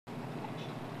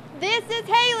This is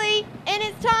Haley, and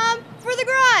it's time for the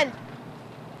grind.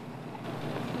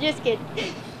 Just kidding.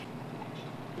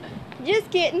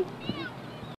 Just kidding.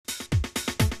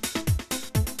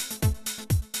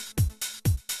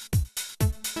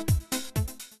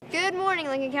 Good morning,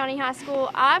 Lincoln County High School.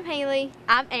 I'm Haley.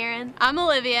 I'm Erin. I'm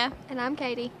Olivia. And I'm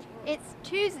Katie. It's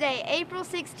Tuesday, April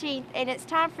 16th, and it's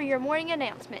time for your morning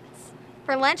announcements.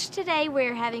 For lunch today,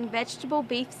 we're having vegetable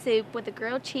beef soup with a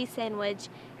grilled cheese sandwich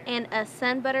and a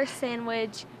sun butter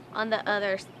sandwich on the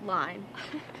other line.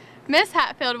 Miss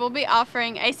Hatfield will be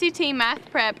offering ACT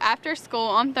math prep after school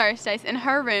on Thursdays in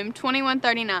her room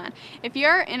 2139. If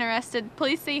you're interested,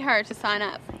 please see her to sign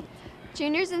up.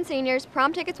 Juniors and seniors,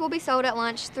 prom tickets will be sold at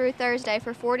lunch through Thursday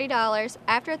for $40.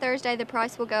 After Thursday, the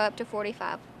price will go up to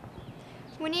 $45.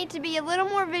 We need to be a little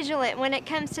more vigilant when it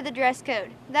comes to the dress code.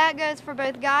 That goes for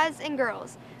both guys and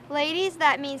girls. Ladies,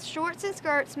 that means shorts and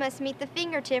skirts must meet the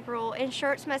fingertip rule, and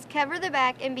shirts must cover the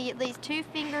back and be at least 2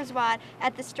 fingers wide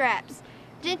at the straps.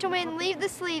 Gentlemen, leave the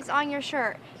sleeves on your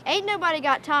shirt. Ain't nobody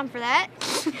got time for that.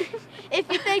 If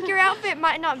you think your outfit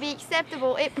might not be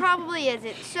acceptable, it probably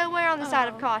isn't, so wear on the side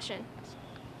of caution.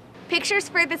 Pictures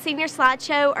for the senior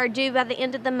slideshow are due by the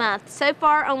end of the month. So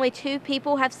far, only 2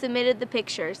 people have submitted the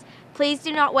pictures. Please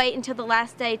do not wait until the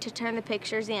last day to turn the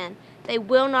pictures in. They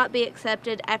will not be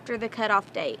accepted after the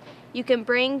cutoff date. You can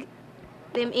bring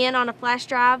them in on a flash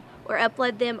drive or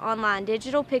upload them online.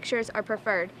 Digital pictures are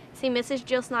preferred. See Mrs.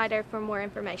 Jill Snyder for more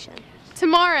information.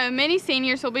 Tomorrow, many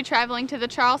seniors will be traveling to the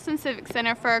Charleston Civic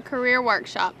Center for a career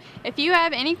workshop. If you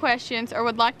have any questions or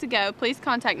would like to go, please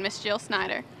contact Miss Jill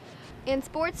Snyder. In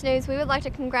sports news, we would like to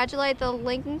congratulate the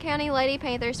Lincoln County Lady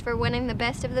Panthers for winning the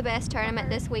Best of the Best tournament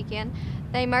this weekend.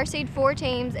 They mercied 4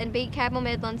 teams and beat Cabell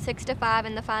Midland 6-5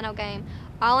 in the final game.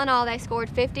 All in all, they scored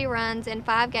 50 runs in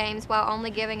 5 games while only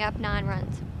giving up 9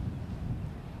 runs.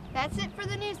 That's it for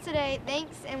the news today.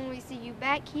 Thanks, and we'll see you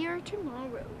back here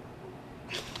tomorrow.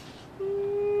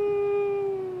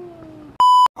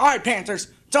 Alright, Panthers,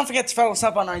 don't forget to follow us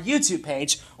up on our YouTube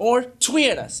page or tweet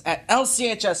at us at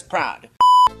LCHS Proud.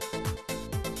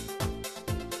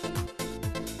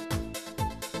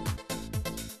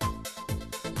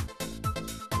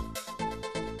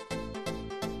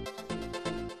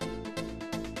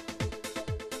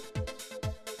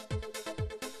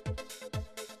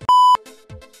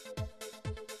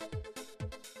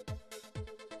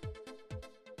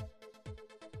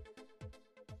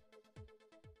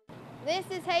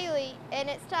 This is Haley, and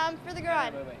it's time for the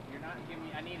grind. Wait. You're not giving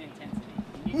me. I need intensity.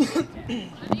 You need to be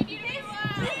intense. I need you to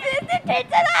This is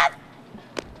intense.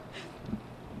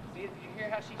 See, did you hear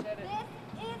how she said it?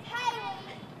 This is Haley,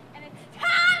 and it's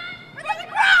time for the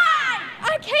grind.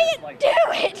 I can't do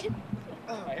it.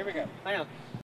 All right, here we go. Hang on.